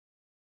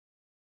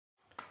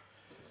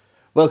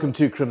Welcome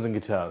to Crimson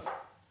Guitars.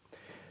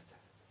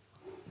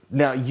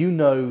 Now, you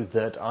know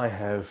that I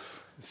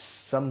have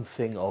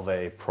something of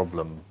a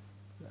problem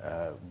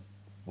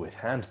with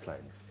hand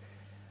planes.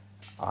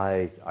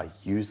 I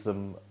use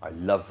them, I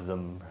love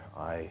them,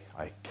 I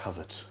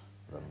covet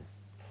them.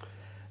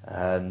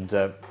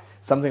 And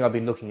something I've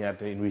been looking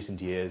at in recent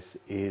years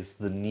is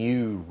the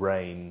new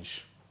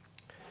range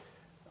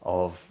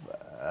of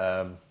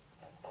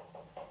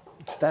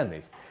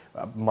Stanleys.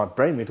 My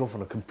brain went off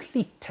on a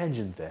complete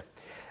tangent there.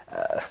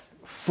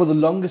 For the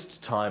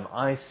longest time,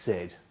 I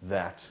said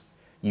that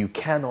you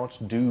cannot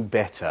do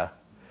better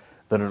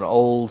than an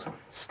old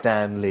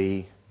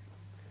Stanley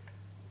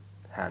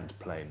hand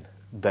plane.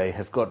 They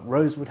have got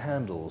rosewood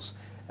handles,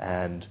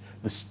 and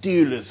the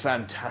steel is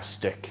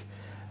fantastic,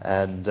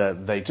 and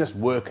they just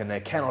work and they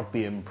cannot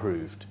be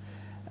improved.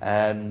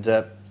 And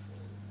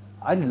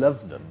I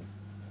love them.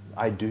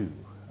 I do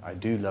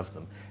love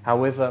them.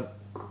 However,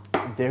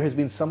 there has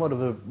been somewhat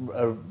of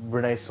a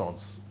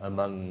renaissance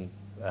among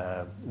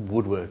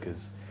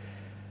woodworkers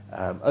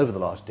over the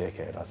last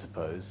decade, I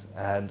suppose,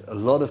 and a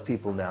lot of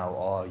people now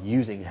are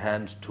using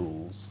hand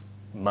tools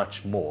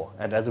much more,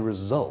 and as a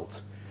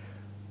result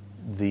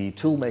the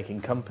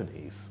tool-making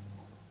companies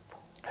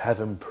have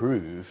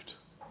improved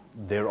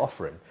their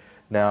offering.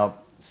 Now,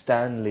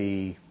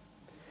 Stanley,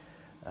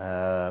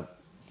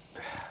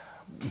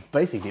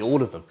 basically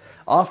all of them,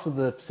 after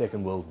the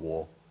Second World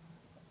War,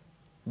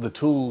 the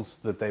tools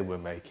that they were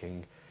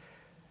making,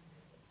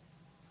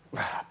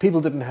 people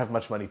didn't have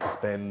much money to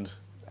spend,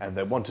 and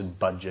they wanted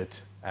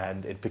budget,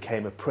 and it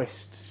became a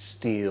pressed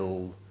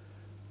steel,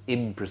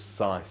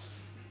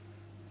 imprecise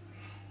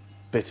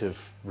bit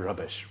of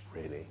rubbish,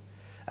 really.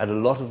 And a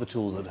lot of the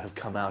tools that have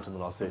come out in the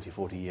last 30,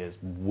 40 years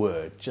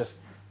were just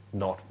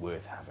not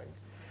worth having.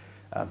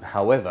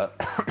 However,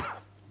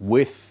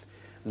 with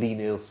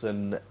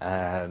Lie-Nielsen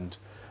and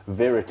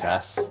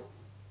Veritas,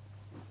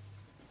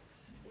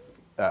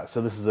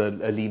 so this is a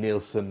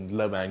Lie-Nielsen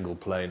low-angle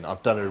plane.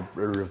 I've done a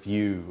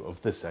review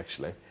of this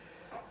actually,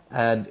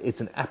 and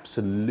it's an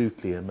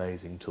absolutely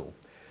amazing tool,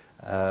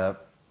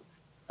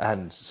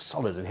 and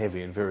solid and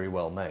heavy and very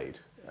well made.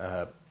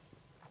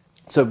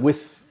 So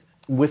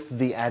with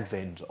the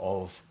advent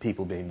of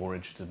people being more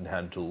interested in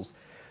hand tools,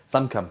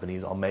 some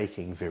companies are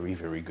making very,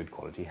 very good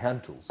quality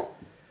hand tools,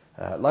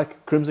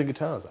 like Crimson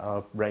Guitars,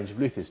 our range of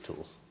luthiers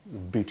tools,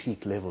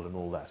 boutique level and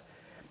all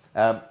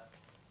that.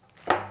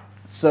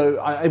 So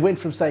I went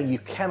from saying you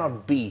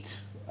cannot beat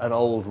an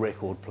old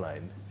record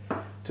plane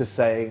to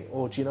saying,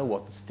 oh, do you know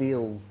what, the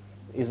steel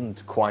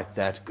isn't quite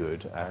that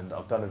good, and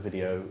I've done a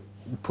video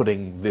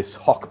putting this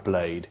hock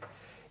blade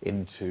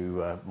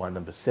into my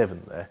number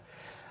 7 there,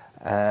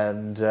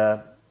 and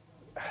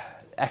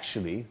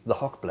actually the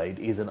hock blade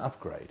is an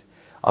upgrade.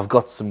 I've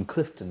got some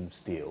Clifton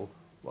steel,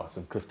 well,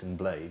 some Clifton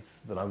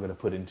blades that I'm going to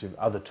put into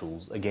other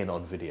tools, again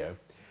on video,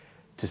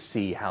 to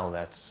see how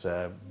that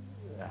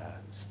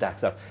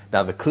stacks up.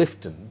 Now, the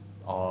Clifton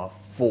are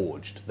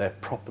forged, they're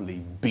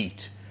properly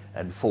beat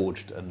and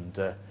forged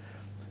and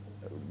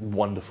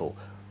wonderful.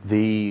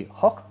 The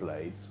hock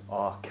blades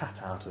are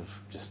cut out of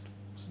just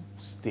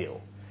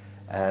steel,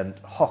 and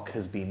Hock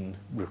has been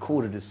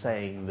recorded as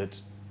saying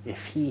that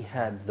if he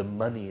had the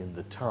money and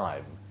the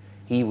time,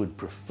 he would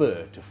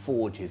prefer to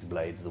forge his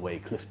blades the way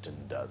Clifton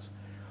does.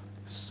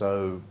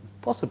 So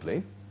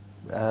possibly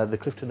the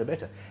Clifton are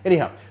better.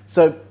 Anyhow,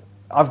 so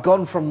I've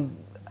gone from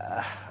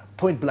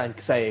point blank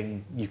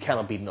saying you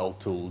cannot beat an old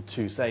tool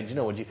to saying, you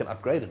know what, you can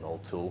upgrade an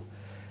old tool.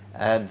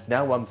 And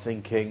now I'm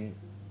thinking,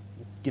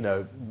 you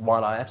know,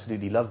 while I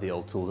absolutely love the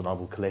old tools and I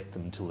will collect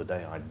them until the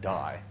day I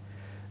die,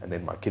 and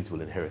then my kids will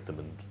inherit them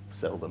and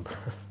sell them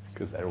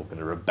because they're all going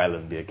to rebel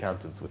and be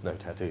accountants with no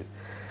tattoos.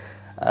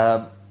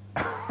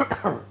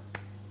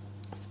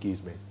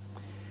 Excuse me.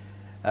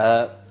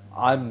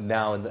 I'm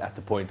now at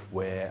the point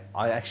where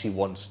I actually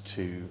want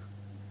to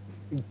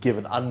give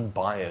an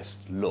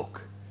unbiased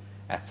look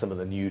at some of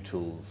the new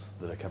tools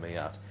that are coming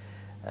out,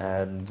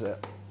 and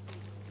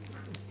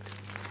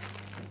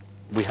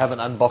we have an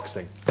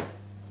unboxing.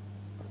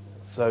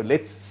 So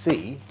let's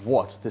see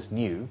what this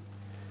new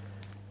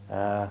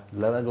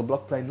low-angle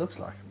block plane looks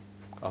like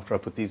after I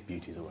put these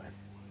beauties away.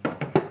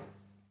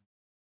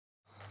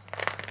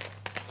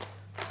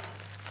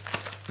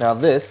 Now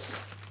this,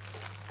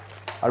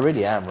 I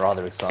really am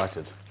rather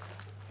excited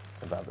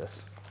about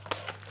this.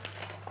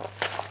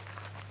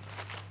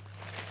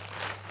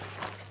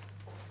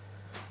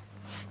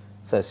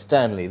 So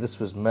Stanley, this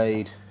was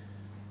made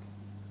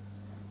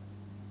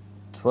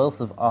 12th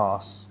of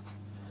arse.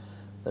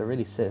 That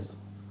really says.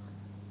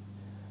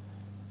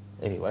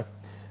 Anyway,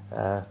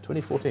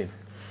 2014.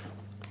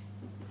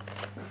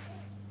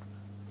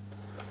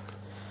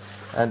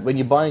 And when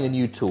you're buying a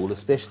new tool,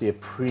 especially a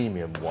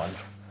premium one,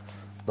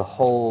 the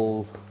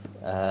whole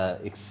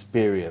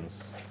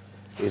experience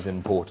is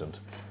important.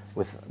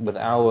 With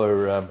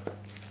our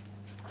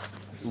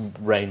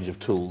range of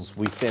tools,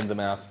 we send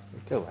them out.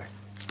 Go away.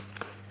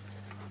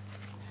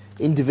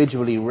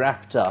 Individually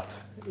wrapped up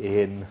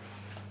in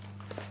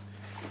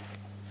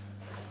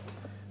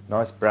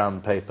nice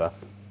brown paper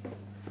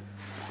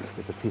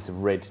with a piece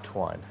of red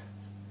twine.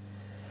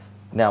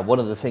 Now, one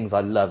of the things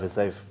I love is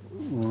they've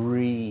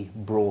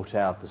brought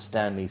out the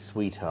Stanley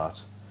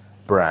Sweetheart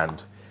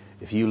brand.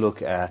 If you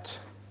look at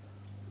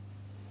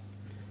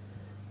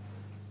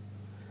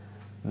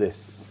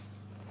this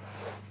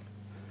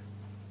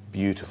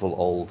beautiful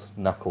old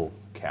knuckle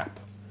cap,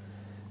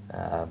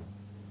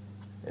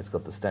 it's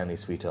got the Stanley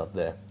Sweetheart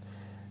there,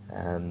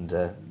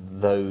 and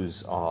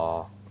those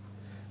are,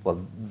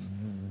 well,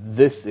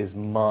 this is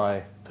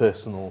my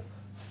personal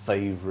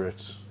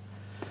favourite.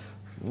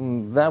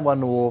 That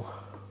one, or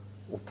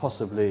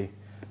possibly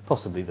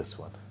this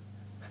one.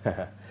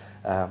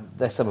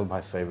 They're some of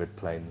my favourite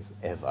planes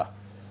ever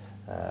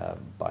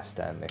by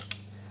Stanley.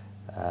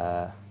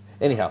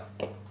 Anyhow,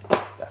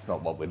 that's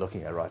not what we're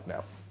looking at right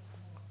now.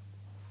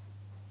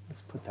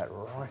 Let's put that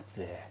right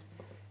there,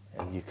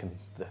 and you can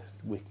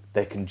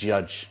they can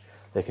judge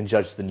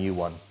the new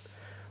one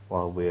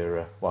while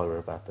we're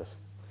about this.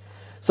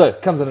 So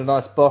it comes in a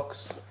nice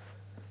box,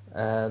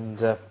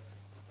 and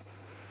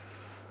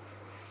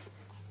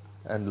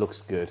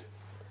looks good.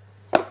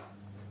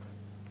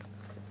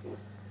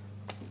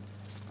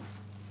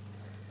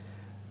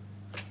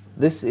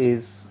 This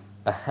is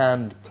a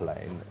hand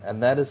plane,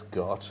 and that has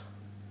got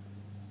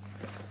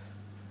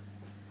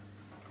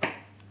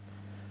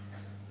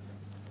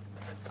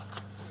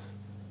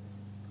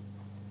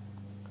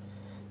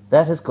a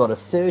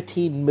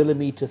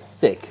 13mm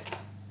thick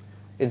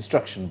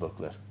instruction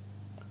booklet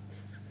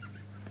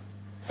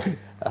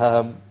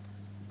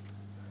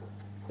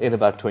in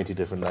about 20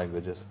 different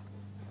languages.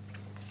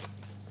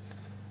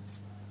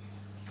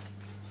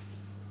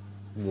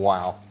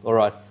 Wow. All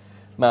right.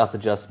 Mouth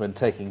adjustment,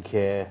 taking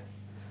care,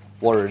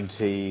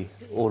 warranty,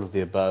 all of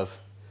the above.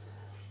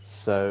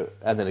 So,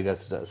 and then it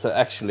goes to that. So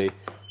actually,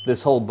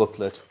 this whole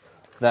booklet,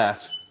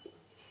 that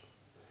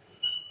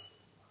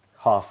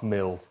 ½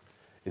 mil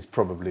is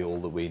probably all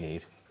that we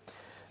need.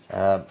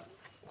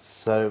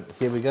 So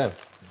here we go.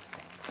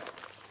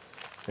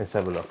 Let's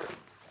have a look.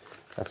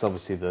 That's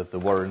obviously the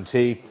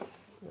warranty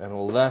and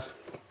all that.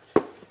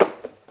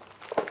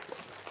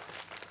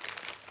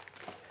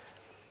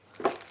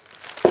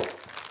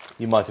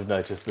 You might have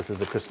noticed this is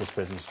a Christmas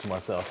present to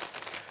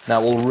myself.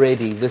 Now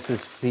already this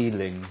is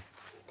feeling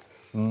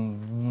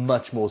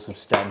much more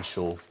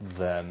substantial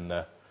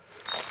than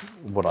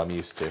what I'm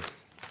used to.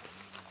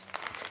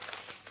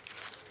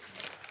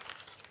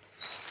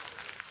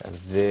 And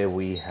there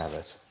we have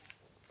it.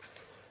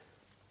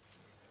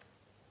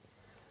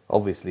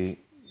 Obviously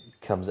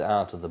comes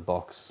out of the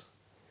box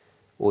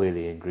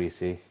oily and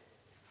greasy.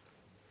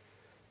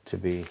 That's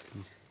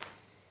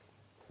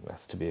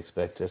to be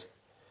expected.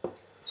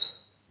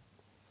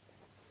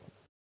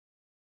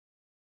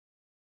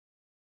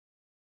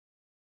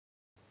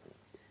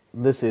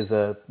 This is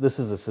a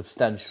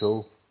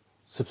substantial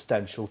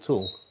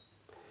tool.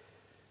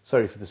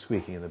 Sorry for the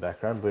squeaking in the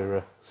background.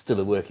 We're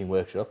still a working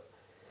workshop.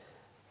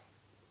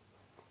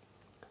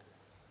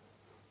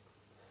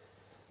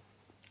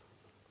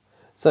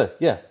 So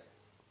yeah,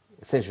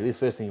 essentially the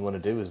first thing you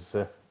want to do is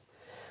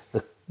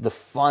the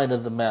finer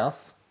the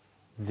mouth,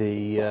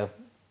 the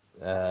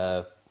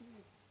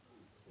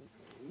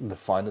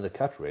finer the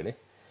cut. Really,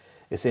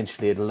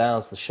 essentially it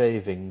allows the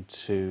shaving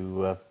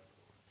to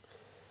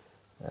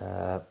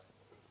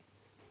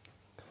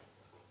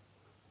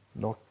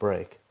not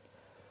break.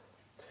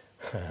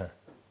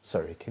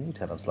 Sorry, can you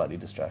tell I'm slightly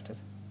distracted?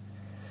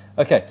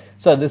 Okay,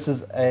 so this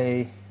is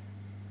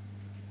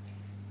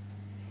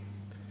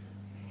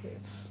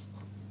it's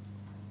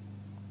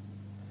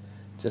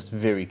just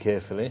very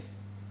carefully.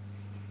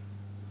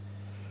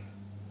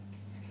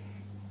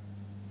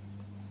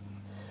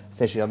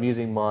 Essentially, I'm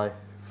using my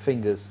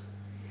fingers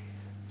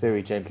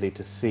very gently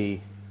to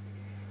see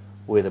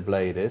where the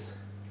blade is.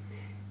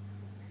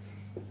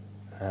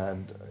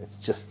 And it's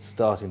just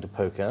starting to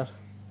poke out.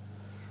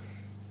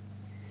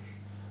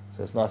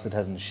 So it's nice it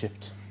hasn't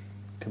shipped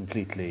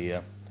completely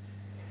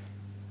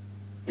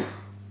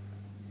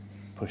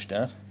pushed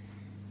out.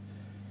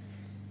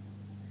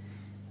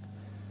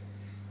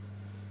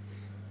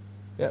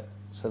 Yep,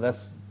 so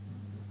that's,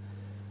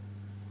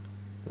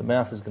 the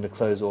mouth is going to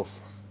close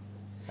off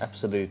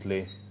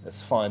absolutely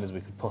as fine as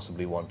we could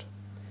possibly want.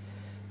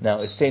 Now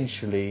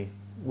essentially,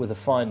 with a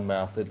fine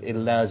mouth, it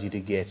allows you to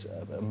get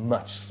a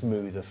much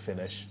smoother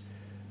finish.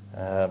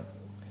 That,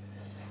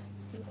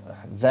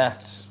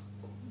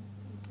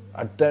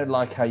 I don't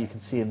like how you can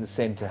see in the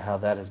centre how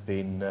that has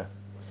been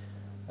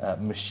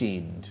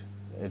machined.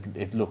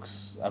 It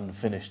looks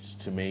unfinished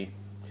to me.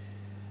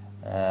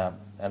 And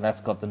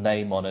that's got the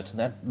name on it, and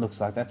that looks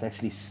like that's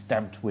actually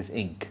stamped with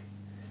ink.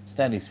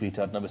 Stanley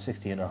Sweetheart number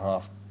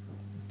 60.5,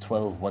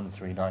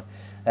 12139.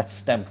 That's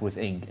stamped with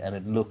ink, and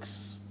it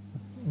looks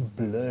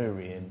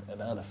blurry and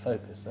out of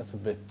focus. That's a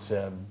bit,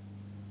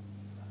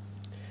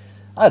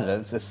 I don't know,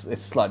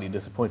 it's slightly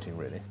disappointing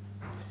really.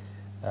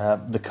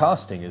 The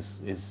casting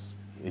is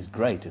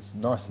great. It's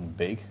nice and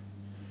big,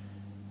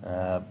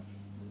 and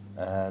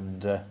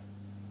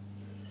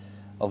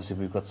obviously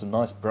we've got some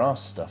nice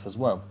brass stuff as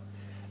well,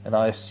 and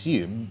I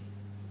assume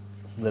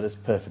that it's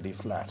perfectly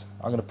flat.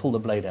 I'm going to pull the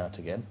blade out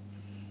again.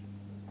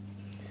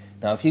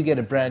 Now, if you get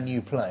a brand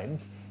new plane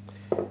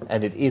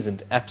and it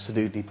isn't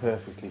absolutely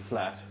perfectly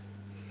flat,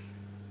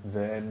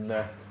 then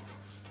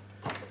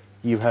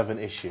you have an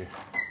issue.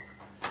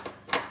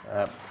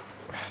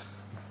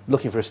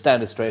 Looking for a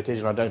standard straight edge,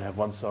 and I don't have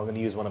one, so I'm going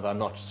to use one of our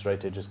notched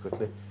straight edges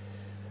quickly.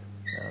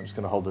 I'm just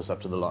going to hold this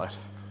up to the light.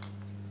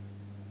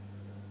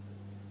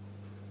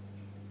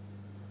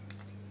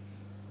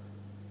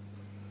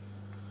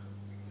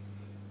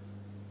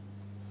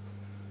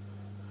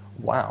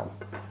 Wow,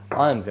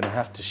 I'm going to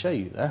have to show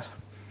you that.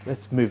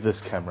 Let's move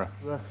this camera.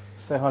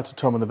 Say hi to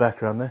Tom in the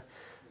background there.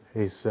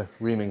 He's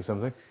reaming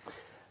something.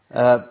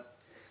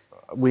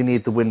 We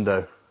need the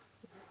window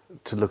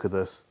to look at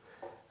this.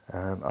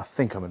 I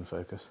think I'm in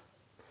focus.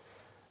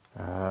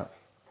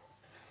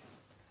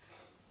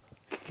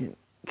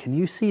 Can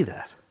you see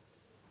that?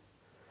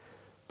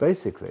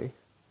 Basically,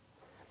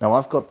 now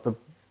I've got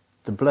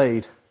the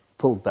blade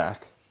pulled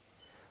back.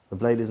 The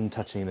blade isn't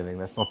touching anything.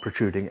 That's not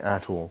protruding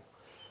at all.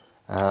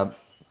 And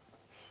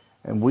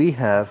we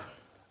have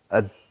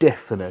a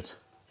definite,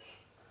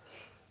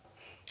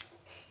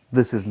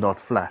 this is not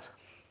flat.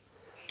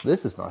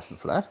 This is nice and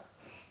flat.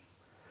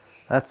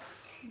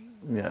 That's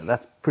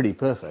pretty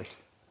perfect.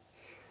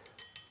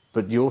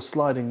 But your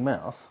sliding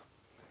mouth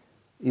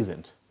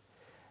isn't.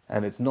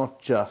 And it's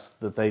not just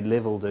that they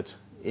leveled it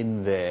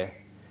in there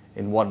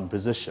in one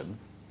position.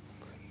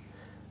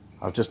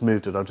 I've just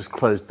moved it, I've just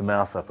closed the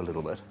mouth up a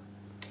little bit.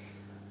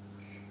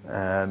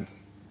 And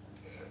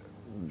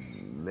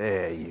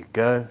there you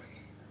go.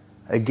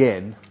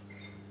 Again,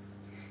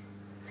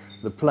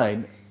 the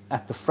plane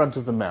at the front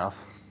of the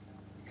mouth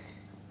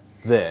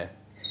there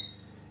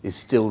is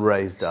still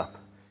raised up.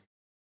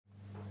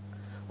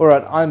 All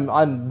right,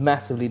 I'm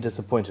massively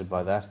disappointed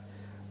by that.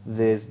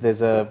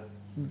 There's a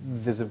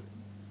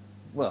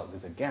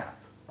gap,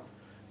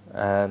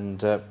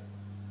 and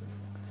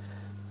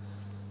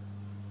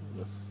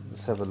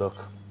let's have a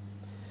look.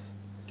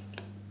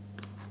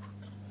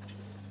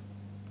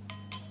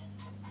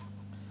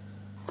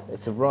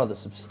 It's a rather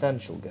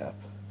substantial gap.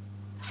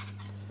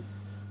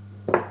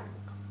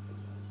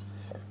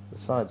 The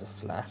sides are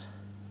flat,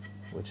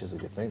 which is a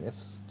good thing.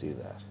 Let's do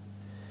that.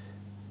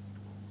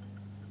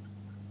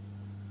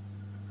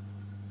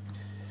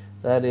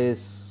 That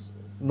is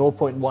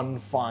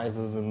 0.15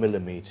 of a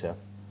millimeter,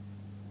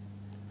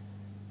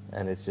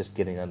 and it's just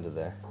getting under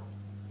there.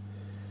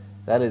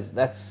 That is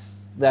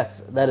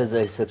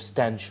a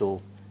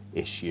substantial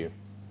issue.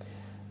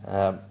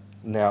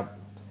 Now,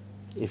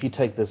 if you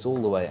take this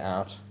all the way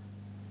out,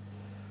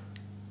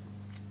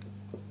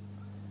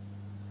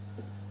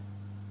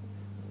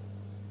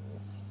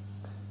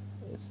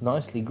 it's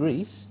nicely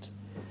greased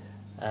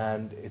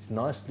and it's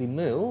nicely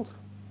milled,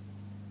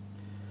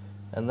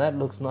 and that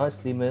looks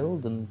nicely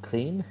milled and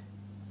clean.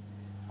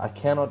 I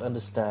cannot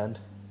understand,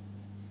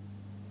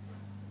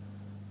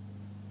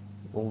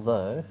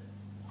 although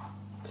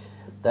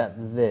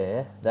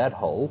that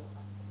hole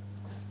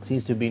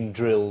seems to have been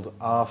drilled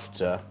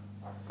after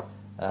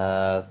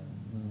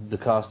the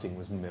casting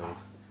was milled.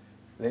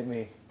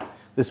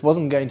 This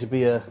wasn't going to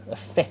be a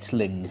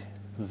fettling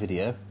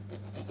video.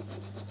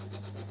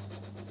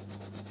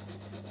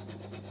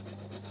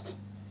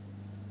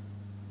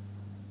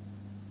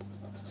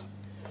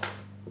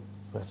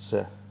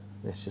 But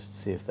let's just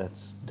see if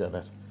that's done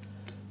it.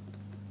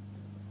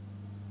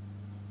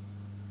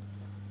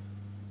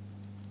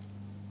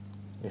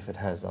 If it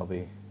has, I'll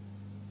be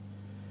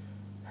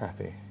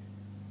happy.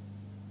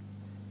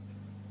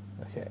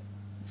 Okay,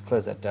 let's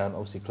close that down.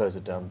 Obviously close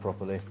it down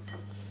properly.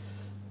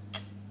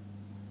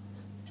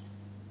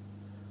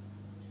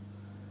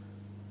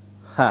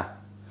 Ha!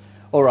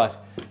 Alright,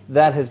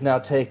 that has now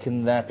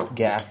taken that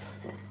gap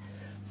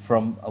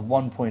from a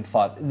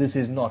 1.5. This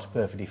is not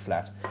perfectly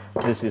flat.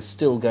 This is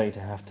still going to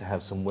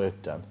have some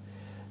work done.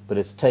 But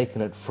it's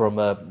taken it from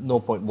a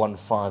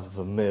 0.15 of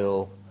a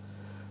mil.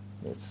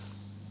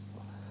 Let's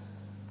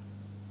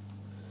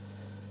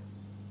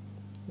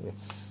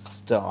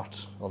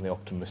start on the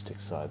optimistic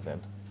side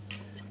then.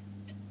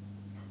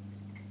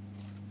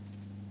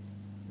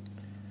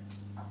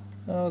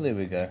 Oh, there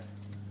we go.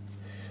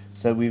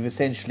 So we've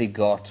essentially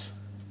got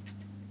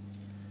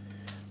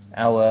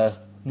our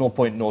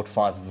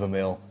 0.05 of a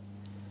mil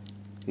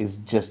is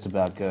just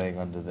about going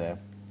under there.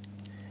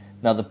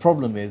 Now the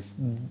problem is,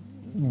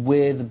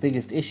 where the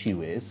biggest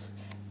issue is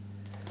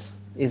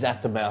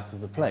at the mouth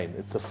of the plane.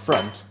 It's the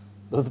front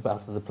of the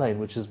mouth of the plane,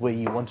 which is where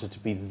you want it to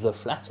be the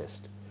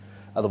flattest.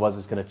 Otherwise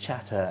it's going to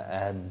chatter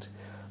and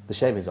the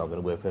shavings aren't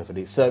going to work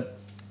perfectly. So,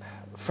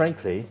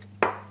 frankly,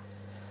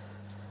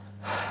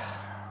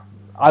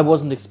 I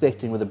wasn't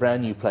expecting with a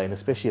brand new plane,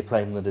 especially a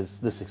plane that is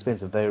this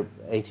expensive, they're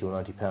 80 or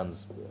 90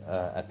 pounds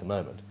at the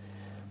moment.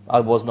 I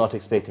was not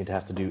expecting to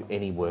have to do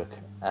any work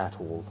at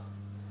all.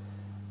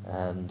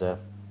 And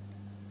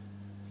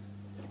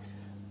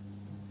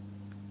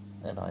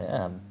I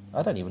am.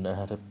 I don't even know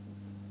how to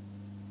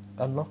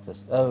unlock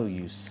this. Oh,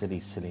 you silly,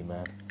 silly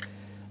man.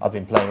 I've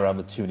been playing around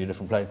with too many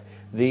different planes.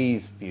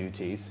 These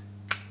beauties,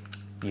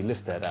 you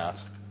lift that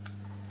out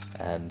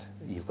and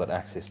you've got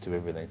access to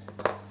everything.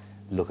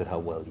 Look at how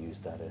well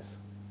used that is.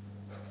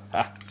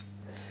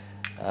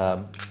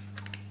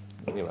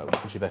 Anyway, we'll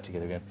push it back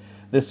together again.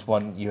 This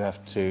one you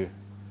have to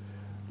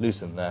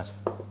loosen that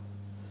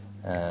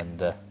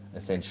and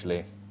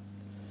essentially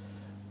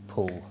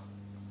pull.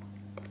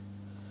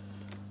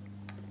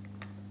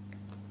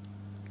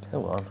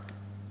 Come on.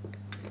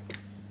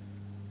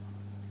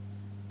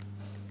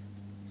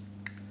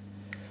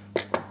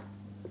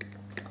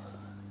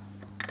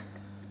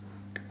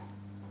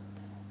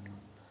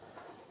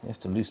 You have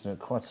to loosen it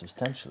quite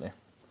substantially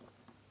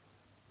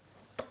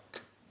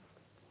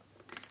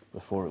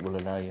before it will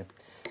allow you.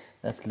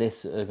 That's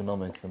less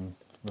ergonomic than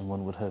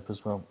one would hope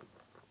as well.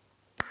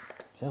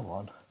 Go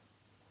on.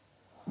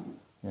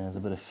 Yeah, there's a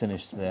bit of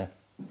finish there.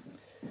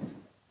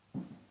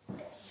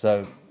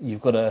 So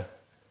you've got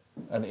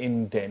an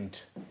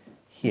indent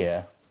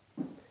here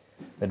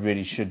that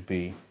really should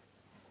be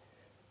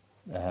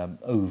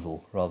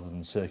oval rather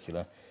than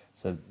circular.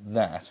 So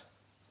that,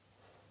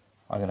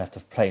 I'm going to have to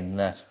plane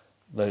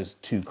those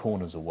two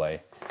corners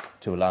away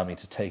to allow me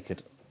to take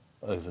it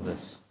over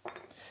this.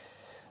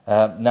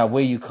 Now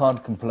where you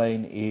can't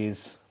complain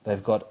is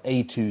they've got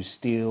A2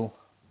 steel,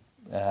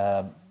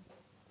 and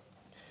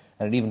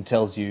it even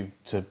tells you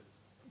to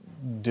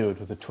do it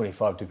with a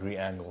 25-degree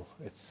angle.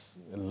 It's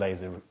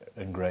laser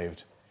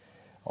engraved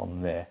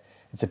on there.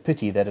 It's a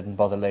pity they didn't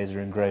bother laser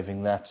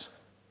engraving that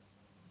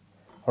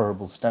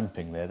horrible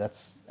stamping there.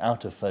 That's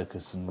out of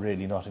focus and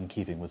really not in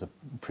keeping with a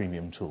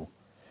premium tool.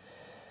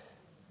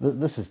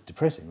 This is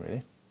depressing,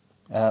 really.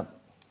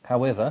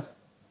 However,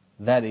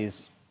 that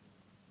is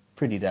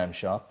pretty damn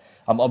sharp.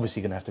 I'm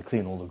obviously going to have to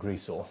clean all the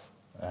grease off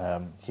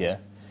here.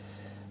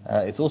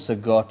 It's also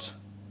got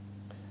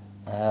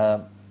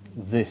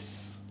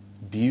this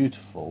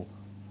beautiful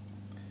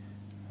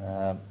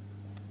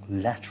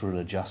lateral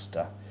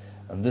adjuster,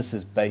 and this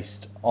is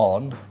based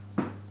on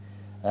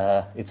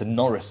it's a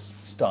Norris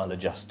style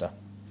adjuster,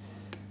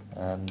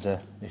 and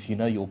if you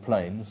know your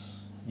planes,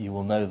 you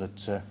will know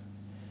that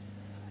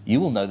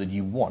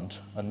you want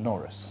a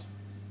Norris,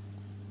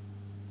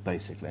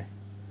 basically.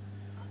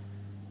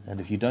 And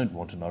if you don't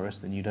want a Norris,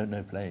 then you don't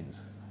know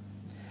planes.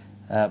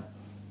 Yeah,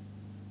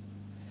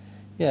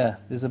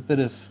 there's a bit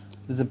of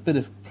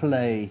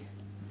play.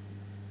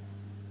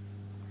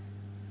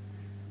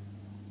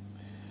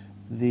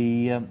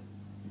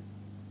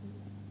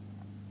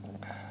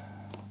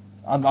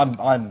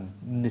 I'm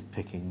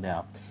nitpicking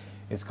now.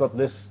 It's got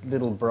this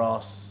little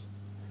brass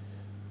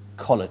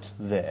collet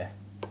there,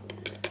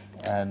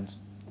 and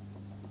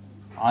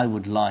I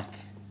would like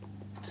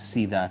to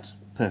see that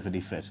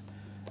perfectly fit,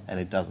 and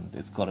it doesn't.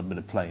 It's got a bit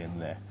of play in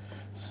there.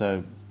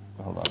 So,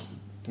 hold on.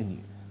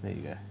 There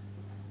you go.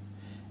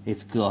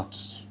 It's got,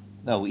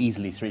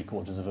 easily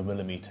 3/4 of a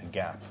millimetre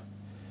gap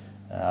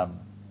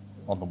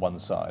on the one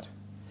side.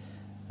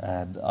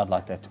 And I'd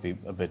like that to be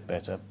a bit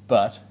better.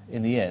 But,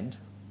 in the end,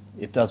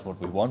 it does what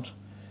we want.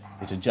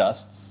 It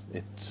adjusts.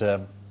 It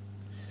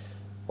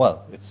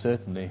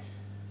certainly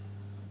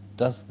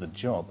does the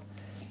job.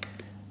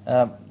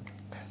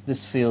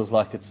 This feels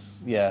like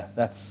it's,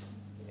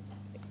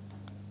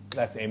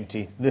 that's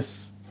empty.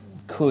 This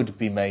could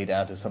be made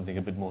out of something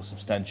a bit more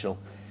substantial.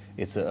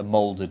 It's a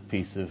moulded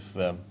piece of,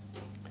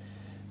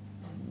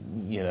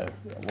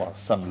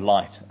 some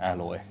light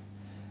alloy.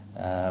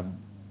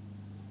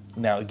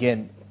 Now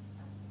again,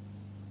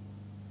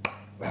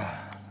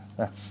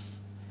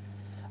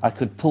 I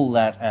could pull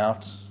that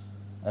out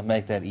and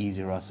make that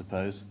easier, I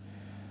suppose.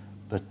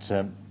 But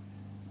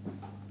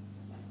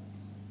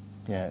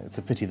it's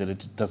a pity that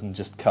it doesn't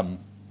just come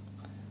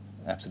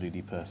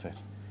absolutely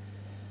perfect.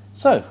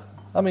 So,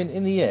 I mean,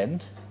 in the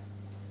end,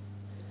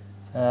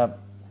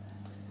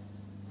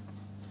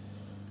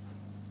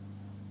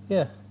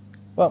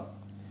 well,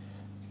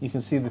 you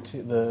can see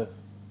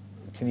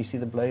can you see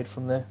the blade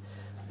from there?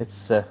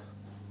 Let's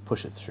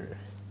push it through.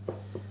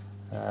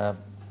 There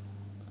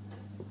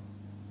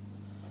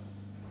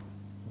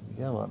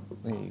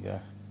you go.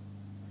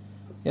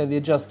 Yeah, the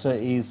adjuster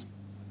is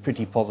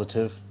pretty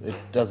positive. It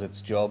does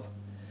its job,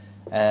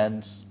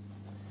 and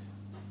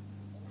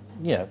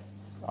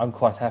I'm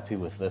quite happy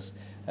with this.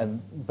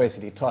 And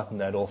basically tighten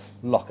that off,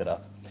 lock it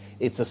up.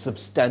 It's a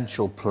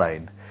substantial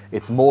plane.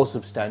 It's more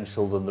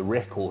substantial than the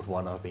record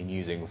one I've been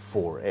using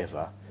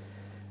forever.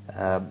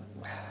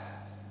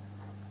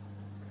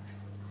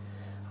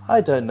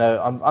 I don't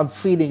know. I'm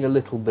feeling a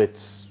little bit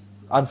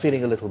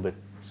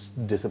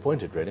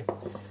disappointed, really.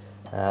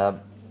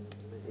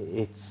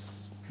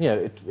 It's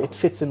it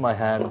fits in my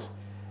hand.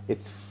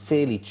 It's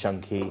fairly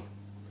chunky.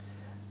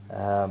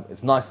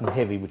 It's nice and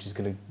heavy, which is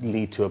going to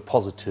lead to a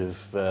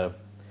positive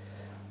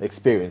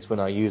experience when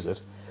I use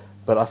it.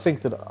 But I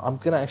think that I'm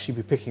going to actually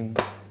be picking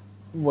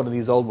one of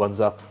these old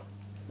ones up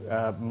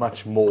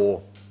much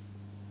more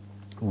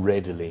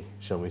readily,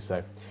 shall we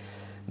say.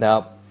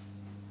 Now,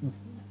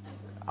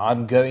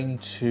 I'm going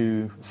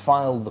to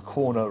file the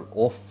corner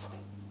off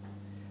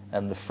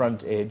and the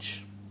front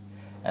edge,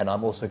 and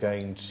I'm also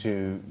going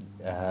to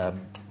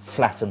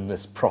flatten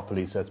this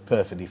properly so it's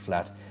perfectly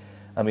flat.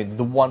 I mean,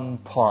 the one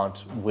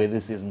part where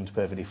this isn't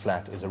perfectly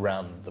flat is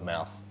around the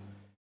mouth.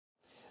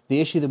 The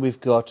issue that we've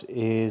got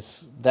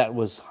is that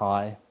was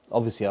high.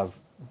 Obviously, I've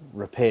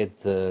repaired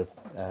the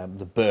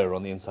burr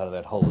on the inside of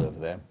that hole over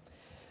there.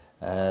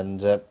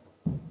 And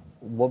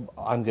what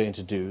I'm going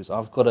to do is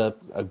I've got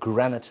a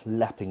granite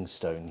lapping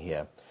stone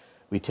here.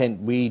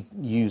 We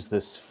use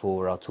this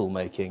for our tool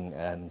making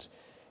and,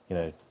 you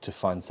know, to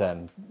fine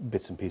sand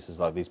bits and pieces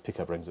like these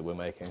pickup rings that we're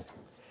making.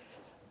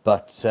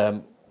 But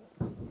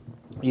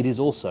it is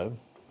also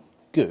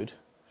good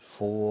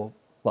for,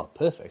 well,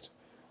 perfect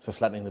for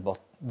flattening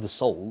the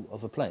sole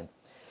of a plane.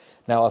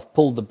 Now I've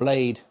pulled the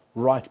blade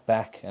right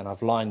back and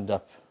I've lined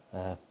up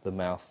the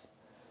mouth,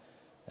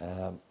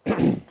 and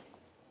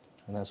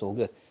that's all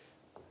good.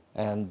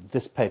 And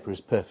this paper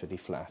is perfectly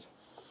flat.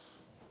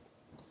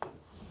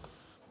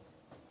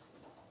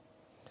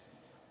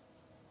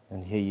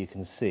 And here you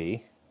can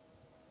see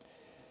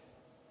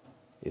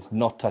it's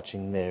not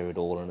touching there at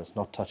all, and it's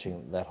not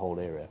touching that whole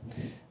area.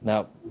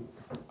 Now,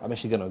 I'm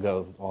actually going to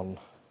go on,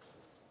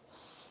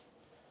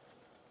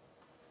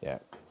 yeah.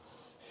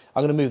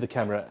 I'm going to move the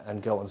camera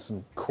and go on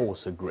some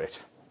coarser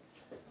grit.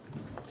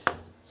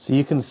 So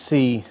you can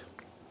see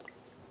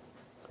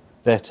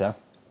better.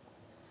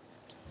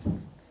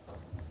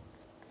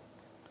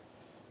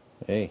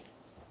 Hey,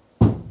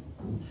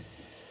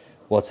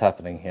 what's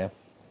happening here?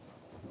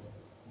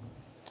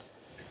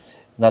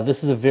 Now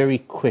this is a very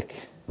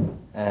quick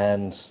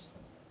and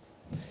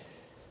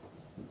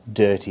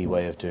dirty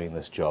way of doing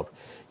this job.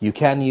 You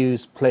can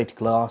use plate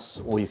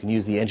glass, or you can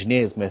use the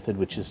engineer's method,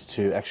 which is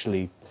to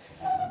actually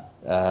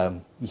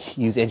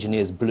use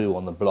engineer's blue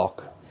on the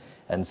block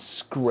and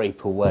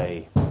scrape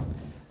away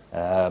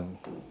the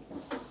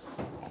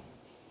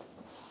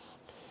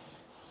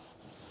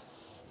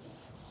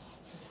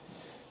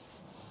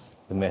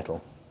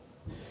metal.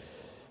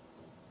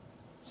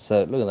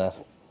 So look at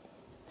that.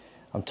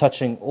 I'm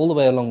touching all the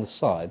way along the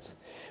sides,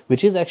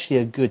 which is actually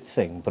a good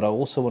thing, but I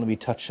also want to be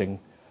touching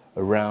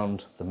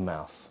around the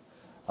mouth.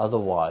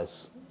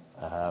 Otherwise,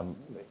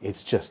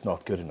 it's just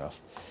not good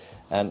enough.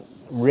 And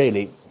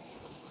really,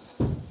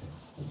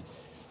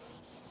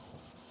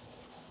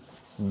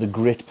 the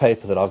grit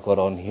paper that I've got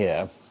on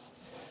here,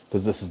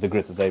 because this is the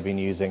grit that they've been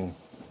using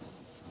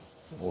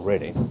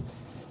already,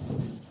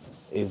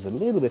 is a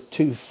little bit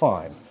too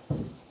fine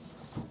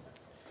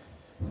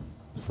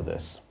for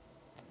this.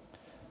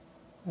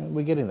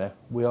 We're getting there.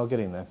 We are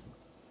getting there.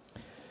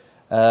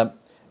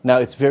 Now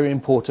it's very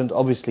important,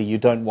 obviously you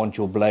don't want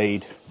your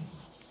blade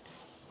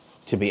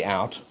to be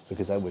out,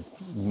 because that would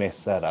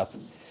mess that up.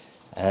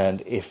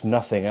 And if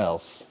nothing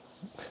else,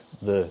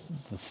 the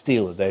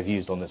steel that they've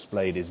used on this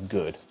blade is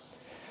good.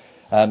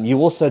 You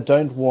also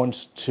don't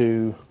want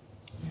to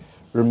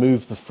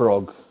remove the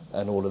frog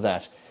and all of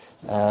that.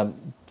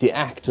 The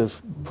act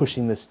of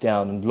pushing this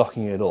down and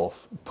locking it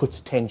off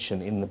puts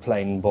tension in the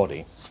plane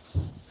body.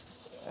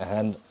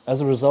 And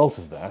as a result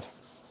of that,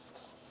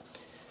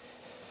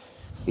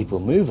 it will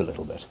move a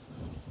little bit.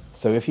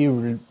 So if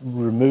you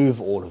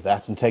remove all of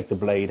that and take the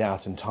blade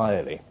out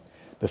entirely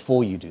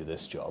before you do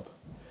this job,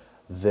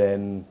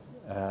 then,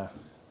 there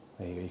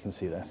you go, you can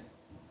see that,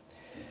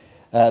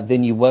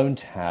 then you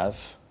won't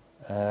have,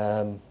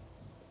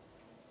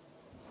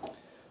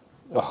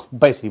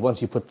 basically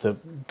once you put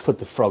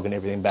the frog and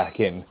everything back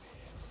in,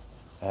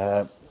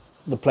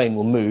 the plane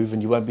will move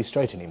and you won't be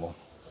straight anymore.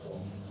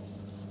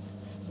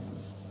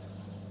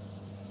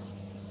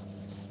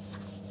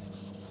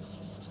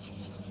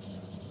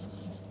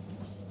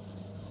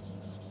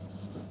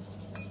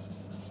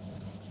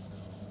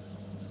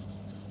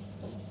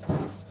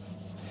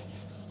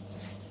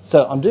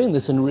 So I'm doing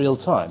this in real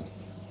time.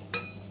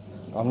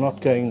 I'm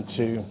not going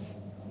to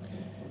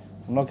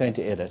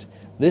edit.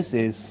 This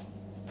is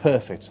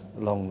perfect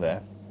along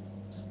there,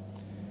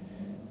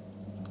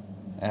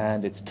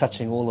 and it's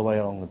touching all the way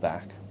along the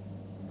back.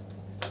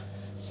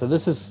 So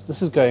this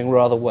is going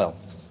rather well.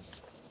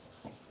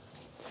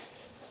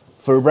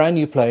 For a brand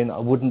new plane, I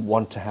wouldn't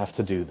want to have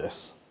to do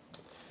this.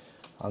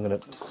 I'm going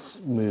to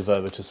move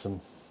over to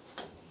some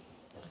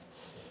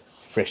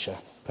fresher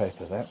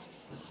paper there.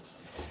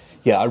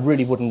 Yeah, I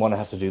really wouldn't want to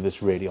have to do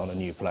this really on a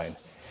new plane.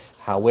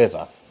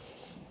 However,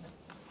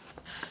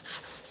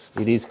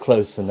 it is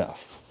close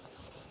enough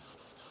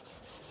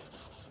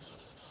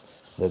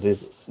that it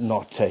is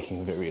not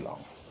taking very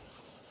long.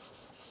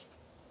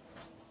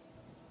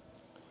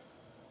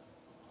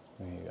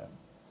 There you go.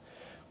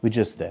 We're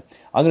just there.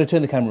 I'm going to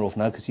turn the camera off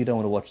now because you don't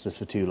want to watch this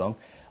for too long.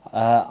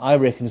 I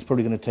reckon it's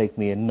probably going to take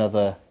me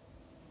another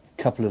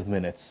couple of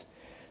minutes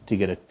to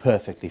get it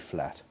perfectly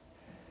flat.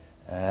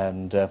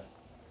 And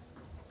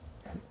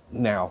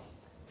now,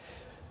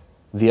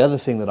 the other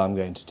thing that I'm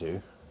going to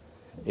do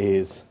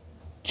is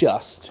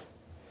just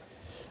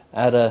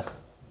at a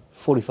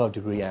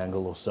 45-degree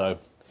angle or so,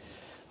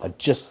 I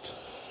just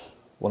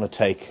want to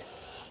take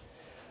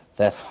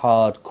that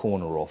hard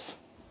corner off.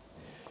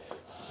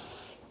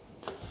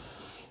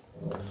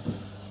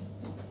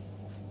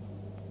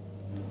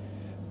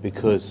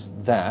 Because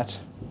that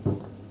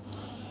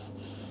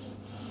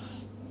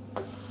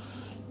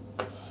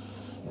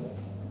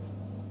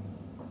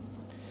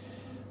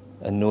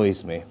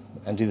annoys me,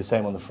 and do the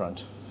same on the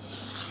front.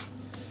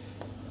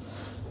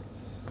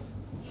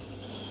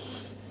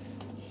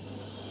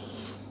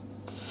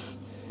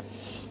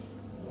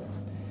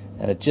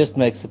 And it just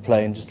makes the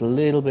plane just a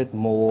little bit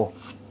more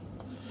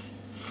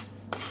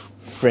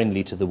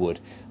friendly to the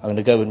wood. I'm going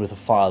to go in with a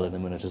file in a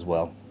minute as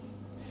well.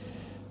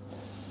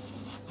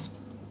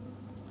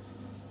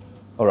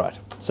 Alright,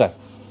 so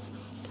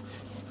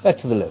back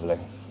to the levelling.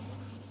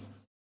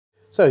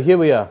 So here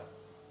we are.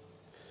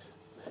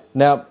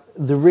 Now,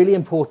 the really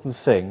important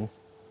thing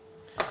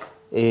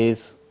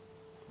is,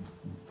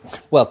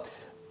 well,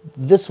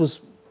 this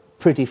was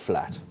pretty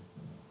flat.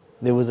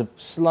 There was a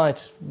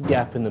slight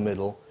gap in the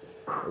middle,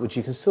 which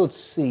you can still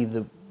see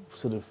the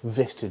sort of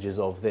vestiges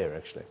of there,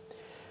 actually.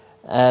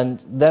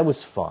 And that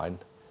was fine.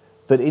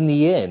 But in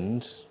the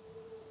end,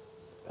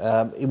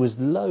 it was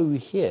low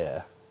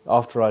here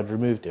after I'd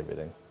removed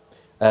everything,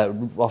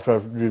 after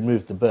I'd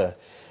removed the burr.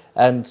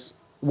 And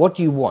what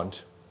you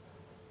want,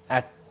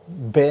 at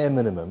bare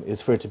minimum,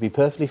 is for it to be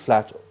perfectly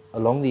flat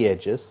along the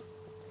edges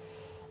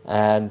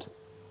and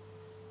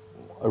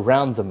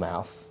around the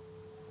mouth.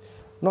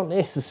 Not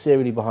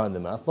necessarily behind the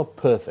mouth, not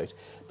perfect,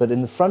 but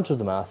in the front of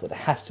the mouth it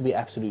has to be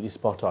absolutely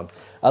spot on.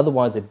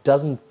 Otherwise it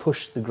doesn't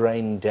push the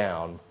grain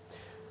down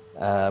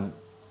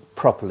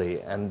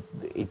properly, and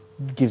it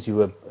gives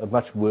you a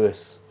much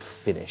worse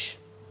finish.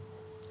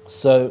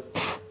 So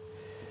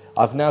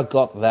I've now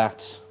got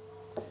that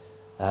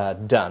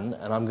done,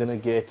 and I'm going to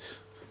get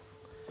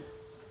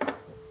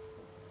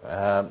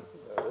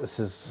this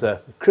is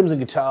Crimson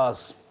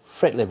Guitar's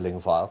fret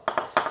leveling file.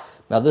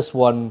 Now this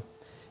one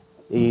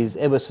is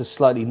ever so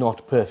slightly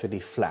not perfectly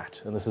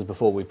flat, and this is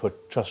before we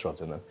put truss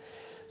rods in them.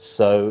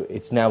 So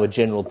it's now a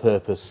general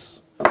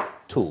purpose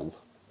tool,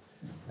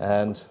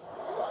 and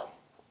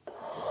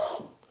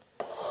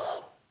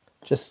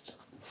just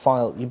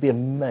file, you'd be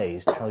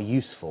amazed how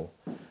useful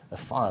a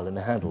file in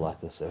a handle like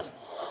this is.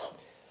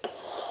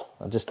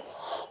 I'm just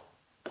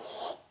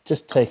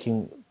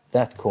taking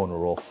that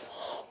corner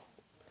off,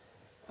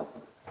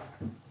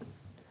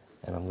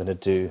 and I'm going to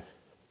do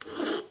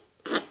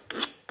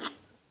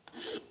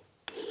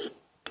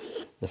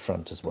the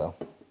front as well.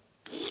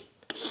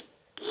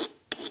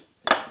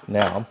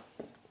 Now,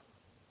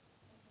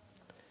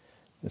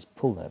 let's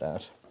pull that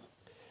out.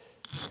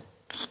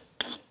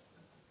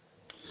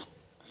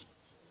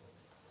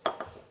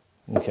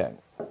 Okay,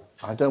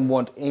 I don't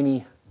want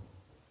any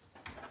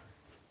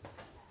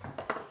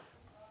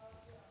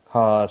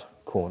hard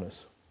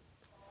corners.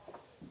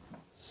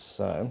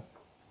 So,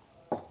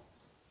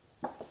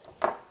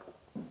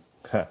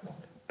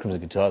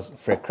 Crimson Guitar's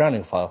fret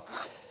crowning file.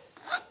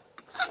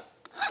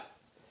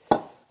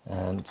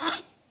 And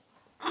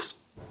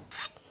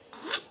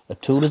a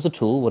tool is a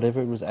tool,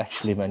 whatever it was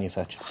actually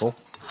manufactured for.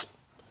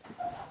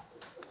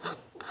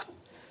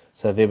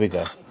 So there we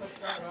go.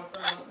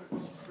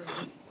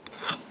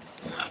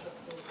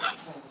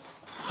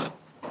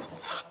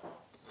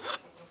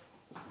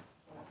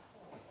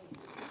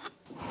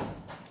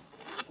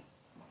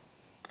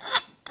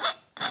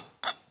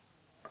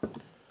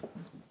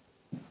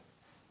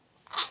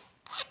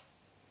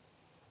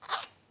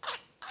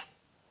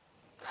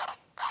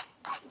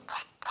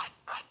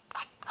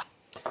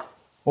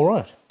 All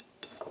right.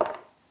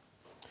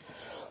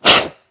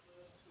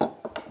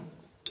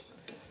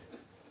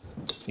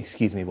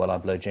 Excuse me while I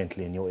blow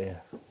gently in your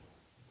ear.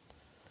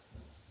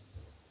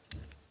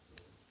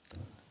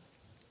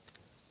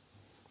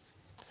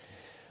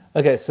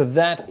 Okay, so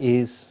that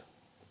is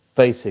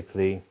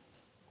basically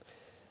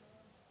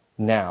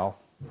now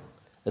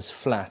as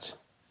flat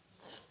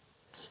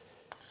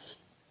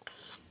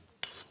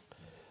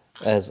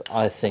as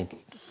I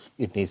think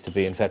it needs to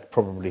be. In fact,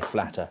 probably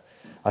flatter.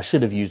 I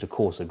should have used a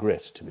coarser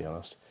grit, to be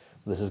honest.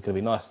 This is going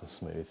to be nice and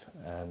smooth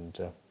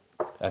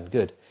and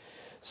good.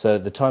 So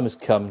the time has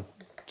come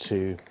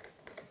to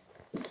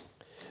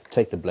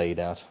take the blade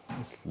out.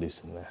 Let's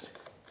loosen that.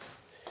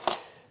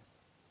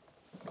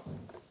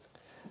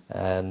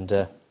 And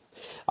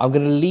I'm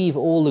going to leave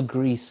all the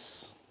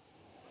grease.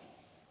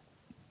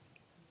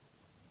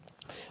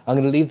 I'm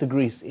going to leave the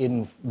grease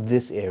in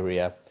this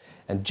area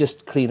and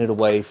just clean it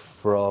away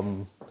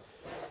from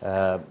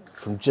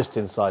just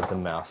inside the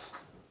mouth.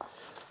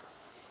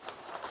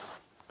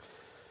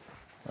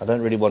 I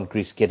don't really want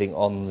grease getting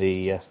on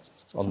the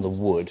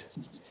wood,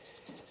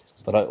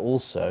 but I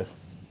also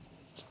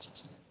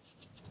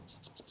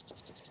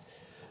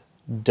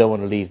don't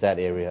want to leave that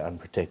area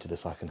unprotected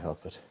if I can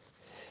help it.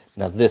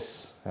 Now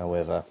this,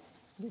 however,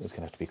 is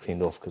going to have to be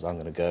cleaned off because I'm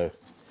going to go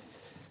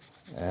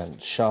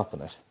and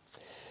sharpen it.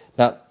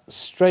 Now,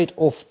 straight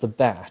off the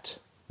bat,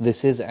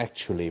 this is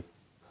actually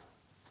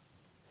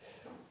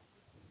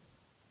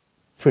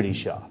pretty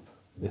sharp.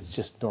 It's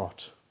just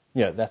not,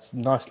 you know, that's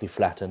nicely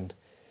flattened.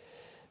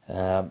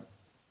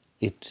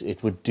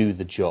 It would do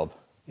the job.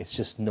 It's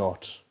just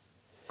not,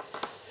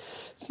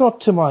 it's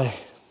not to my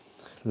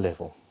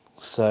level.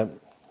 So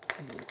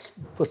let's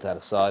put that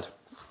aside,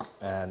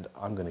 and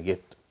I'm going to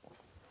get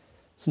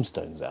some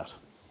stones out.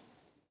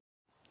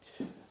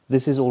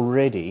 This is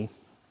already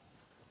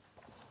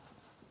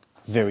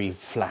very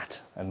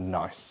flat and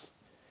nice.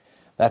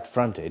 That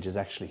front edge is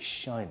actually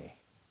shiny.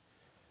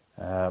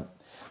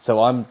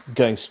 So I'm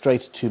going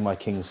straight to my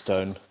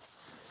kingstone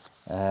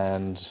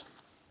and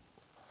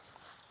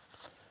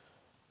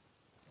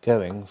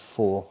going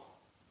for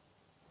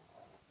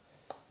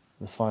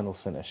the final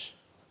finish.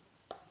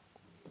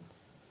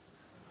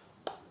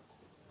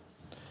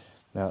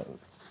 Now,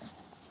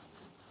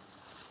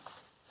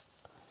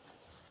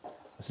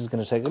 this is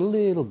going to take a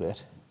little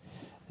bit.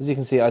 As you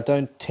can see, I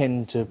don't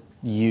tend to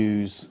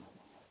use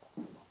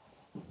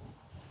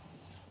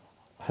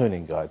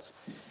honing guides.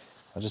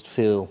 I just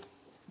feel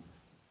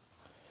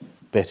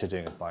better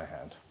doing it by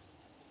hand.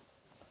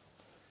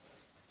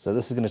 So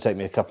this is going to take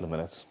me a couple of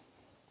minutes.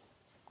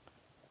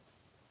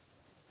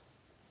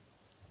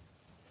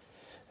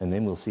 And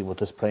then we'll see what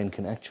this plane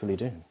can actually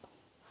do.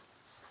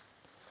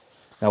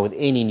 Now, with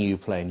any new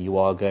plane, you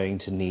are going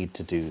to need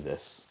to do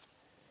this.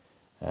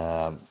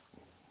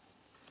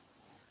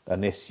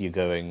 Unless you're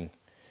going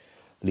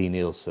Lee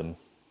Nielsen,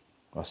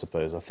 I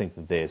suppose. I think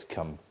that theirs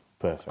come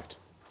perfect.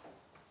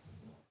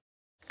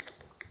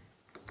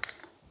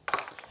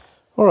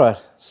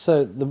 Alright,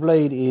 so the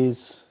blade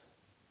is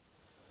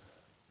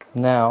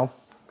now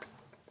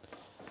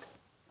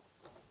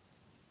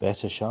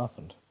better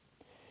sharpened.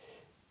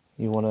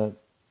 You want to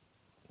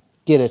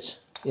get it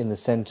in the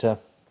center.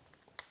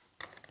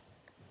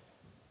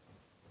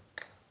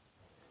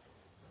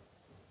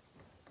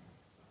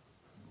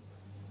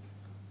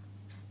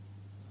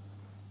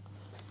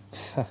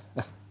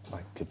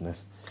 My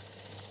goodness.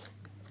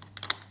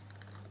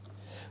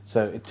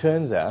 So it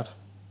turns out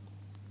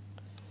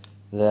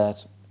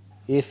that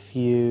if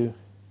you...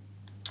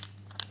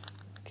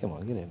 Come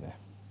on, get in there.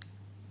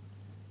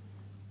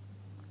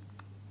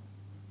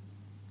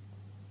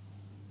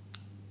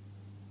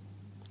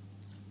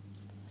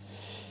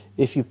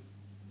 If you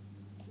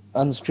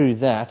unscrew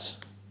that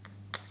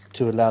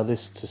to allow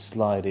this to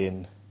slide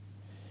in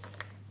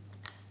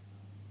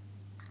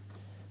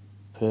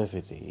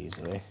perfectly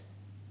easily,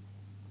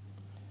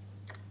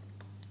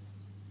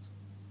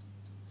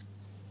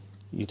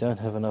 you don't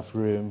have enough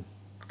room.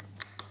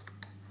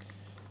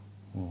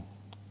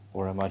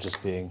 Or am I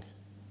just being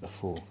a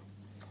fool?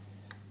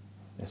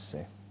 Let's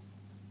see.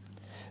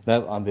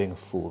 No, I'm being a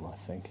fool, I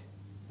think.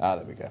 Ah,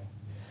 there we go.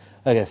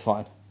 Okay,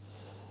 fine.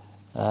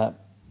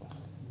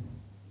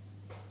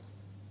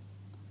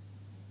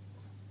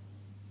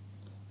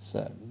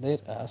 So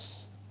let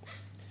us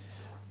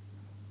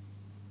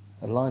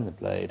align the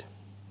blade.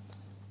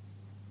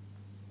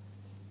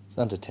 It's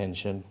under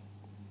tension.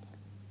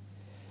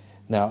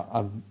 Now,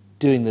 I'm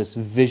doing this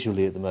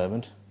visually at the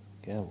moment.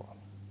 Go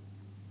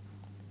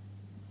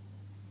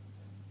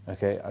on.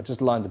 Okay, I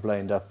just lined the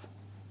blade up,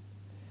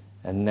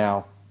 and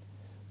now,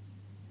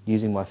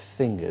 using my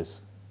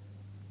fingers,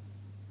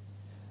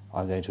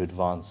 I'm going to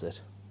advance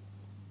it.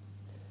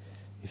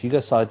 If you go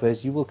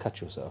sideways, you will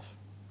cut yourself.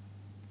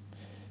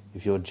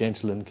 If you're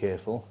gentle and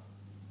careful,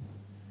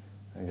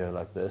 and go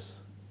like this,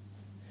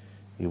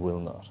 you will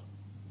not.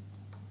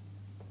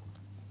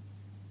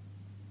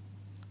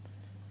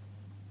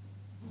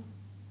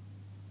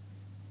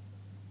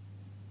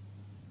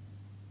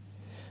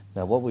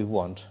 Now what we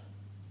want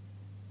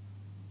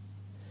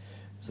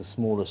is the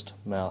smallest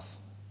mouth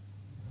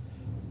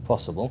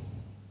possible.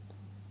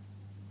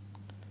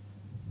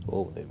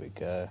 Oh, there we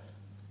go.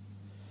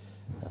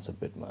 That's a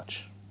bit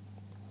much.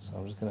 So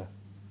I'm just going to...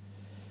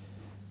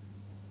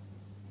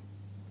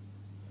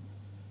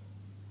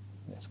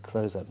 Let's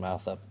close that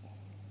mouth up.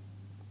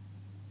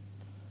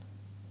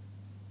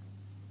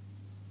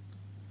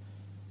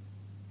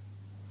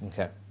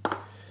 Okay.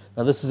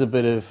 Now this is a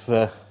bit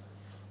of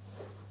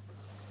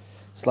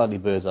slightly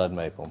bird's-eyed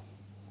maple,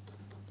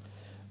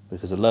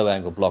 because a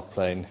low-angle block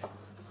plane,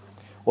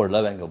 or a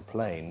low-angle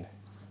plane,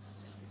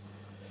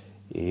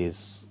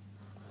 is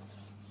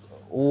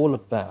all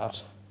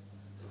about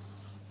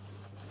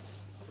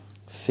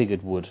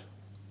figured wood.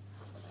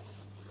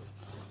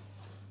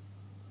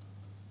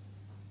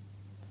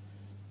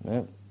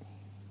 No.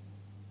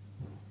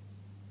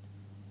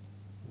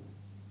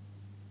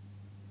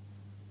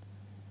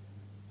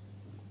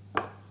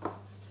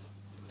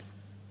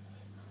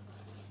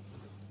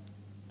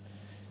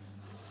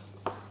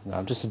 Now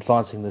I'm just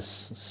advancing this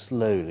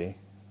slowly.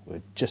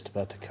 We're just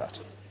about to cut.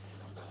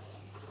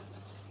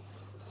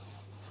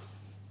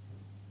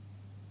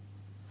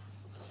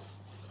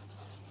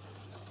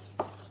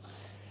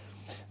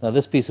 Now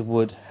this piece of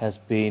wood has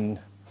been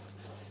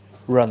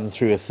run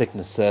through a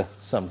thicknesser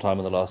sometime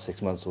in the last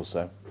 6 months or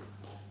so.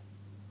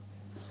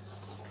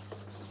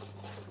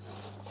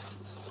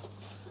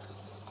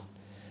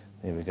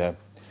 There we go.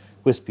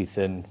 Wispy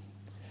thin,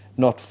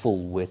 not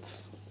full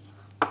width.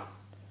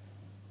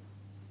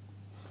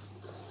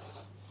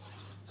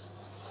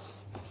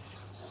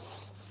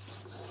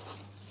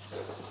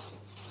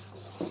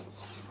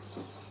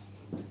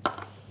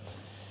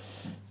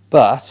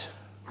 But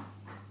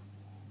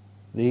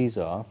these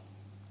are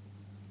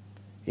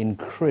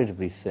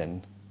incredibly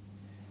thin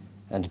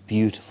and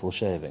beautiful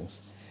shavings,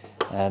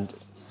 and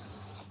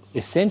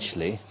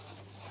essentially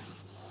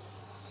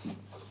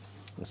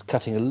it's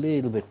cutting a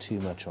little bit too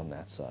much on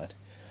that side.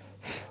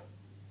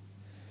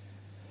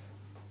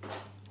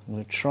 I'm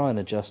going to try and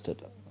adjust it.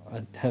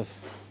 I have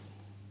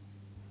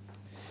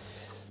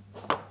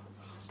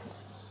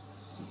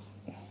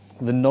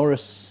the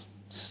Norris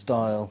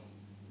style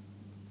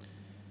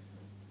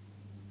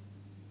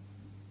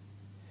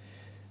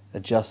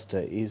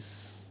adjuster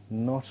is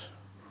not...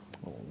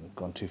 Oh, I've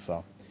gone too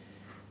far.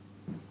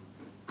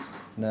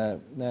 No.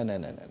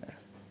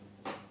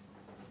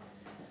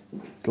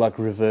 It's like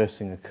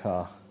reversing a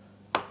car.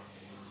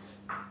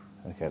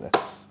 Okay,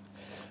 that's...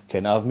 Okay,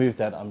 now I've moved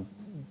that. I'm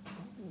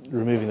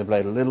removing the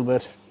blade a little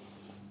bit.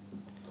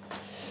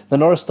 The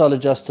Norris style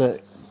adjuster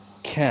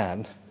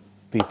can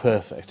be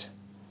perfect.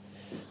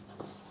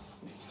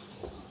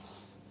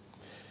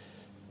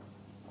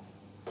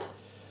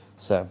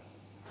 So,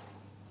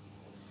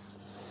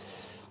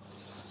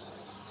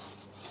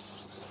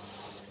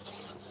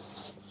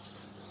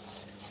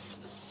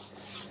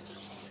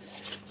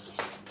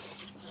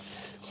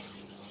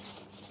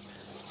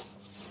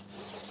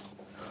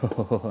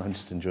 I'm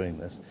just enjoying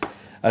this.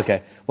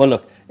 Okay, well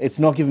look, it's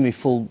not giving me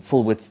full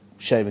width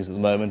shavings at the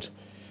moment,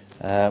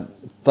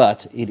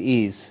 but it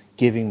is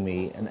giving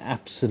me an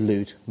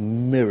absolute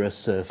mirror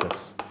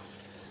surface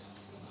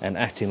and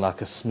acting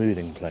like a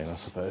smoothing plane, I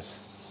suppose.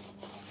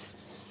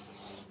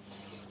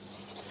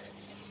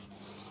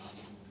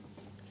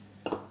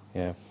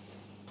 Yeah,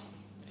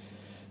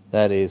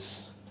 that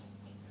is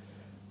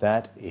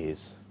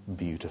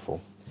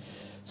beautiful.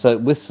 So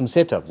with some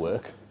setup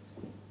work,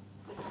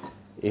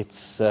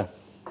 it's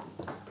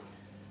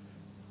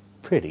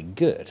pretty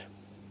good.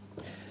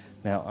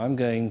 Now I'm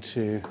going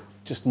to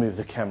just move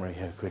the camera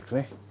here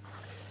quickly.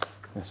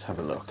 Let's have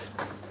a look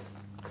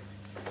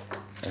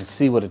and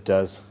see what it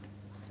does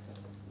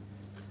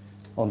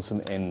on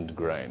some end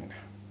grain.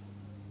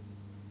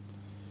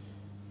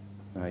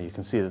 Now you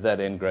can see that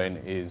end grain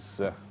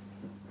is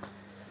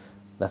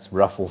that's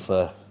rough off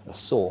a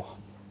saw.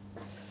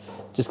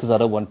 Just because I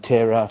don't want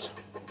tear out.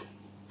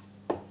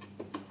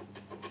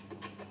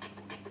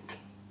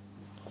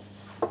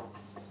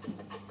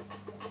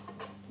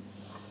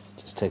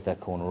 Just take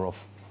that corner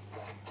off.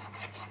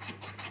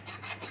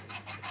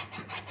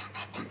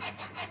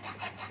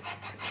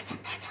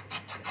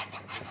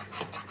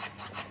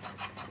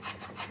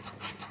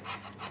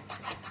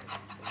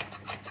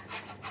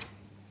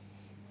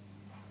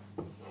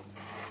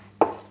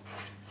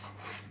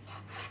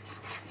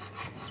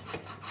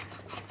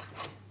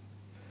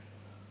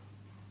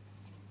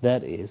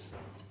 That is,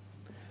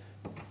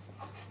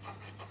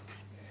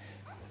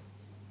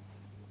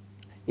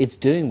 it's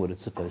doing what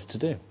it's supposed to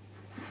do.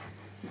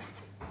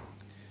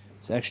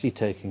 It's actually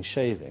taking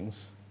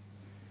shavings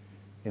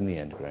in the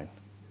end grain.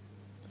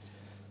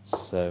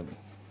 So,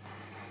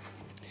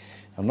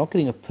 I'm not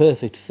getting a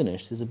perfect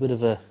finish. There's a bit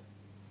of a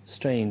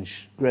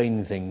strange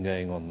grain thing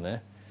going on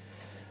there.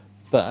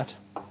 But,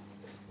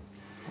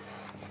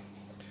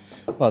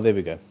 well, there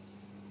we go.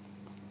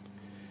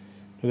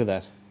 Look at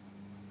that.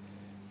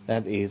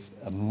 That is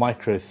a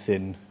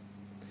micro-thin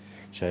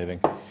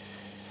shaving.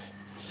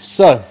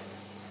 So,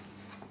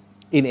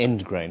 in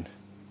end grain.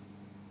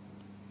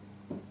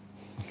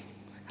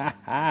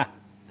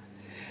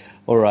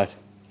 All right.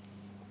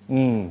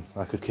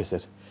 I could kiss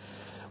it.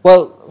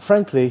 Well,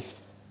 frankly,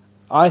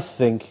 I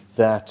think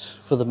that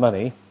for the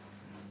money,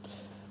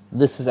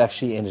 this has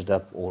actually ended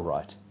up all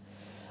right.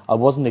 I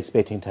wasn't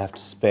expecting to have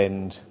to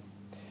spend,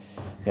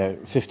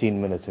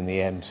 15 minutes in the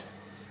end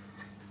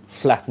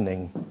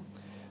flattening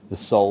the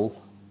sole.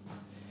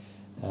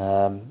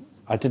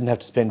 I didn't have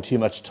to spend too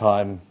much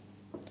time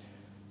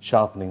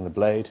sharpening the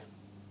blade.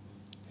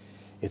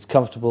 It's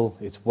comfortable,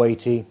 it's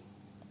weighty.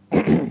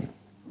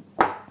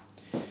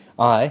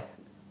 I,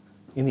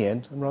 in the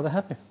end, am rather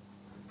happy.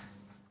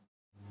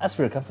 As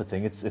for a comfort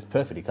thing, it's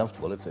perfectly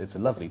comfortable. It's a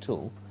lovely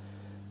tool.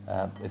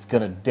 It's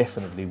going to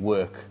definitely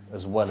work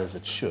as well as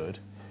it should.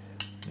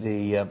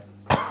 The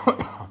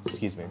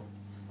excuse me.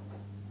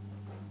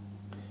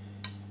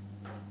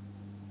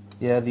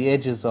 Yeah, the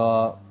edges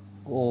are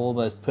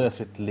almost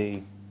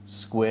perfectly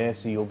square,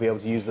 so you'll be able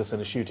to use this on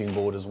a shooting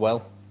board as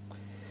well.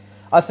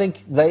 I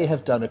think they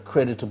have done a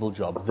creditable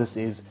job. This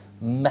is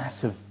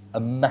a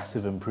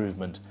massive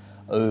improvement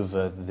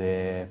over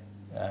their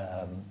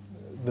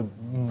the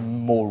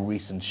more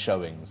recent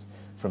showings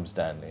from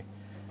Stanley.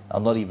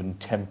 I'm not even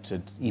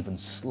tempted, even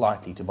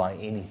slightly, to buy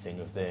anything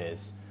of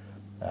theirs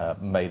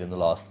made in the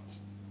last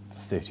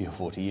 30 or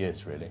 40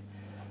 years, really.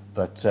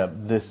 But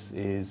this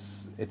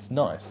is, it's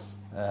nice.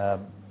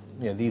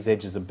 These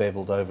edges are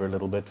beveled over a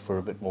little bit for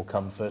a bit more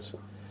comfort.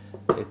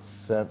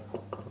 It's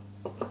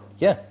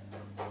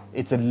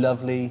it's a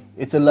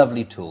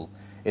lovely tool.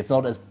 It's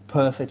not as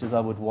perfect as I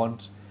would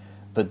want,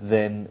 but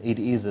then it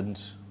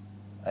isn't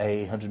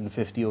a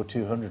 150 or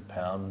 200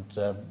 pound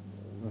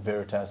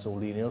Veritas or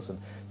Lee Nielsen.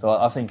 So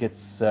I think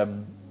it's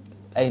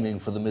aiming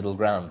for the middle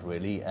ground,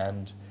 really,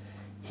 and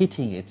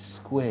hitting it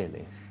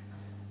squarely.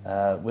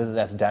 Whether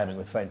that's damning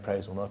with faint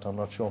praise or not, I'm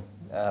not sure.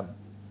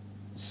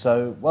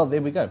 So, well,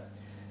 there we go.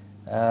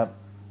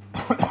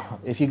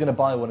 If you're going to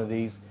buy one of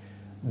these,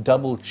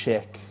 double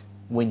check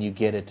when you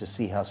get it to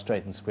see how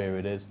straight and square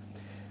it is.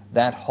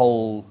 That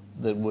hole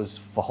that was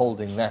for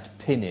holding that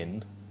pin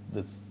in,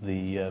 that's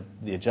the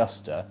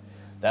adjuster,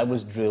 that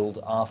was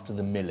drilled after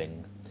the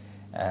milling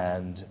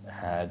and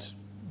had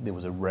there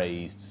was a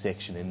raised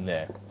section in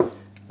there.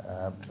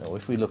 Now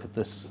if we look at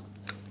this,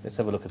 let's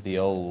have a look at the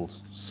old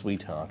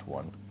Sweetheart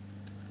one.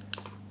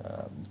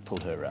 Pull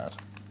her out.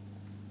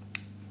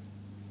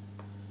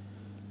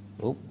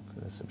 Oh,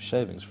 there's some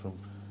shavings from...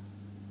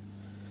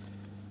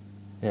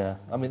 Yeah,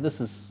 I mean this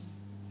is...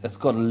 It's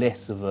got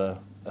less of a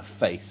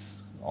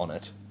face on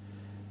it.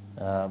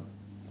 So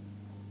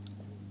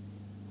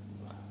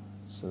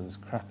there's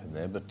crap in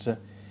there, but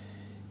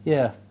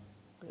yeah,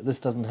 this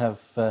doesn't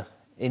have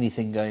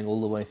anything going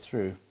all the way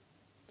through.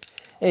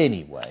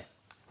 Anyway,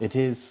 it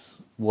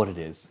is what it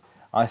is.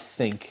 I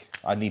think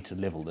I need to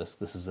level this.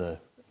 This is a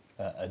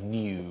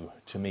new,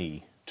 to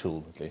me,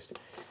 tool at least.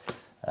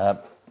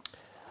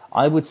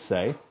 I would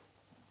say,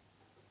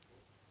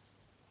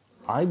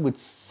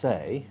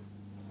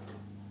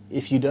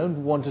 if you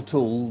don't want a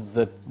tool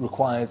that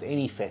requires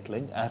any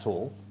fettling at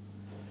all,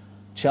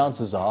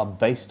 chances are,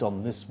 based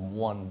on this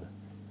one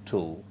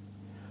tool,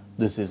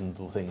 this isn't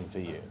the thing for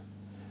you.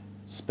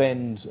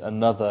 Spend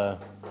another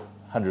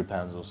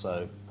 £100 or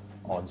so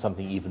on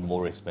something even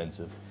more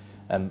expensive.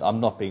 And I'm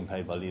not being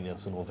paid by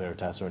Lee-Nielsen or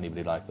Veritas or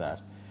anybody like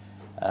that.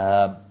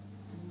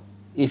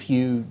 If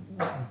you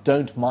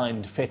don't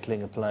mind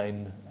fettling a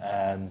plane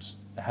and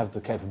have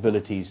the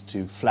capabilities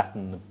to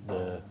flatten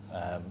the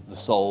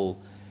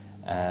sole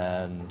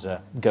and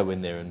go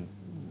in there and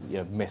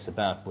mess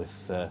about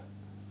with the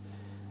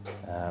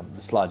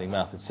sliding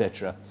mouth,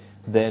 etc.,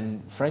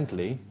 then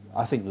frankly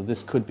I think that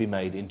this could be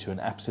made into an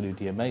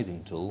absolutely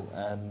amazing tool,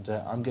 and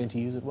I'm going to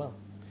use it well.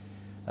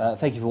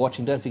 Thank you for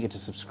watching. Don't forget to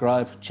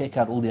subscribe. Check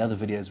out all the other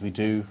videos we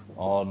do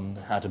on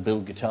how to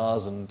build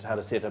guitars and how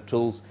to set up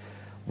tools.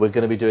 We're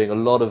going to be doing a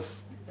lot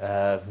of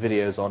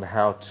videos on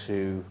how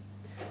to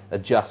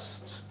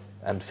adjust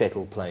and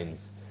fettle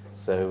planes.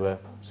 So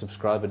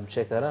subscribe and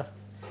check that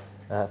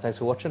out. Thanks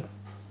for watching.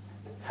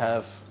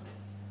 Have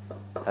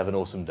an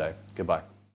awesome day. Goodbye.